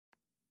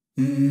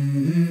Let's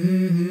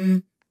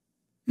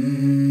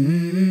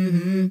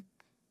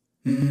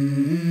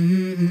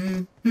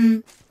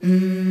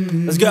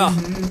go.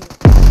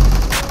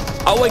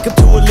 I wake up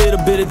to a little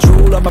bit of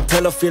drool on my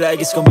pillow, feel like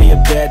it's gonna be a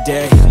bad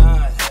day.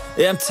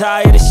 Yeah, I'm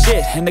tired of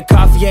shit, and the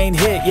coffee ain't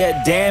hit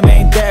yet, damn,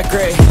 ain't that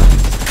great.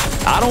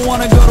 I don't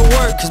wanna go to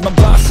work, cause my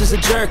boss is a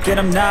jerk,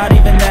 and I'm not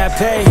even that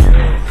paid.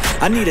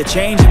 I need a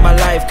change in my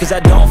life, cause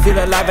I don't feel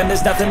alive, and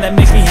there's nothing that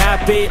makes me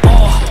happy.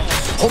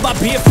 Hold my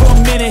beer for a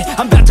minute,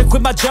 I'm about to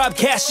quit my job,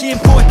 cash in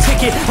for a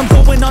ticket. I'm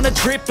going on a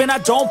trip and I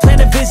don't plan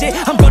to visit.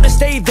 I'm gonna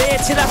stay there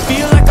till I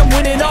feel like I'm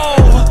winning,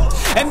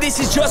 and this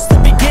is just the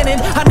beginning.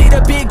 I need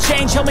a big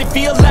change, help me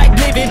feel like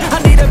living.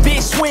 I need a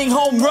big swing,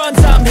 home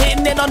runs I'm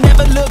hitting, and I'll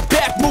never look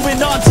back,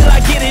 moving on till I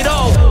get it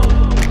all.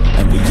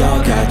 And we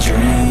all got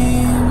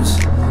dreams,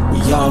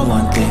 we all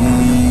want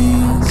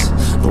things,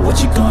 but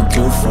what you gonna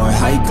do for it?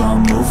 How you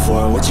gonna move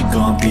for it? What you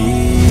gonna be?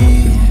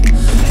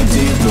 And do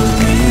you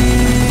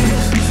believe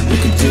you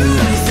can do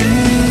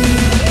anything?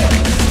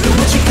 But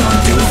what you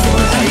gonna do for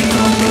it? How you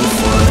gonna move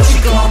for it? What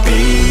you gonna be?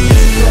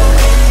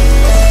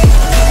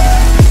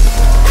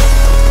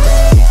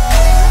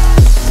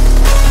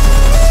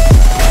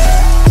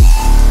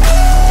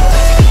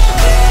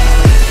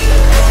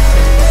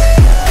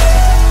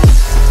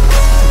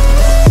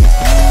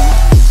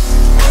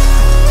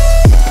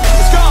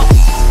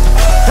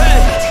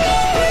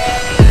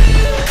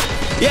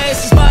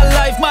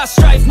 My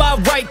strife, my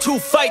right to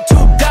fight, to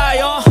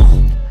die on.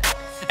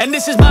 And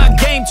this is my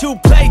game to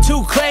play,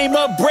 to claim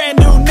a brand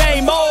new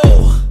name,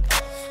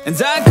 And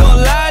I ain't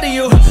gonna lie to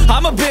you,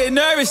 I'm a bit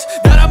nervous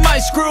that I might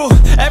screw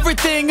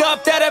everything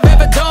up that I've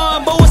ever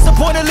done. But what's the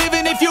point of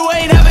living if you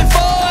ain't having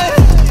fun?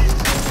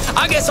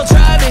 I guess I'll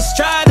try this,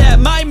 try that,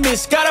 might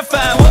miss, gotta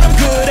find what I'm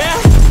good at.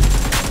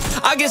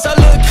 I guess I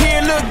look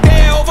here, look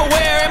there, over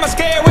where am I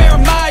scared, where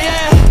am I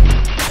at?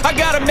 I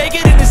gotta make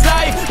it in this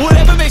life,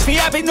 whatever makes me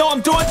happy, know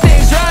I'm doing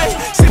things right.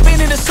 Sipping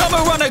in the summer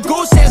on a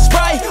goose and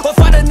Sprite, or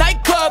find a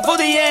nightclub for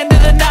the end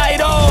of the night,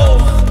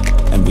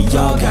 And we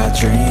all got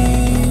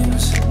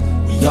dreams,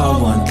 we all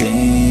want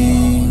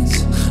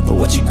things, but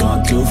what you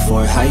gonna do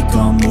for it? How you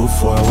gonna move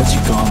for it? What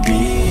you gonna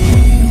be?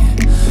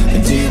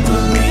 And do you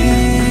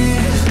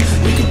believe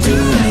we can do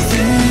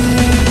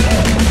anything?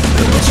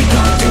 But what you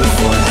gonna do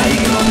for it? How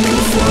you gonna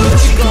move for it?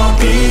 What you gonna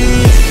be?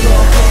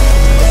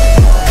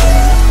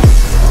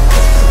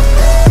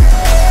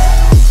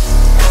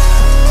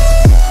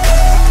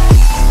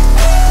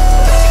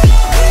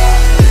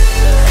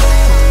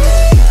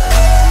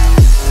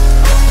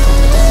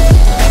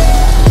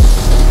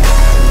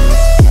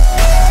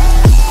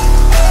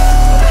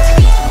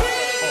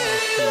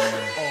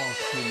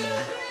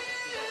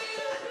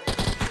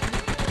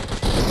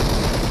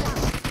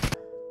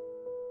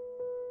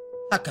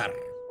 هكر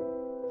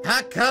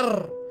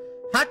هكر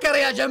هكر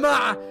يا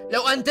جماعة،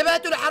 لو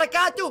انتبهتوا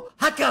لحركاته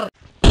هكر.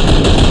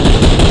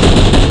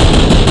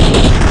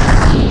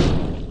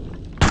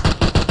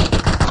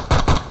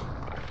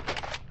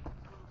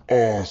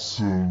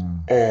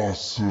 Awesome,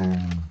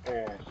 awesome,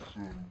 awesome.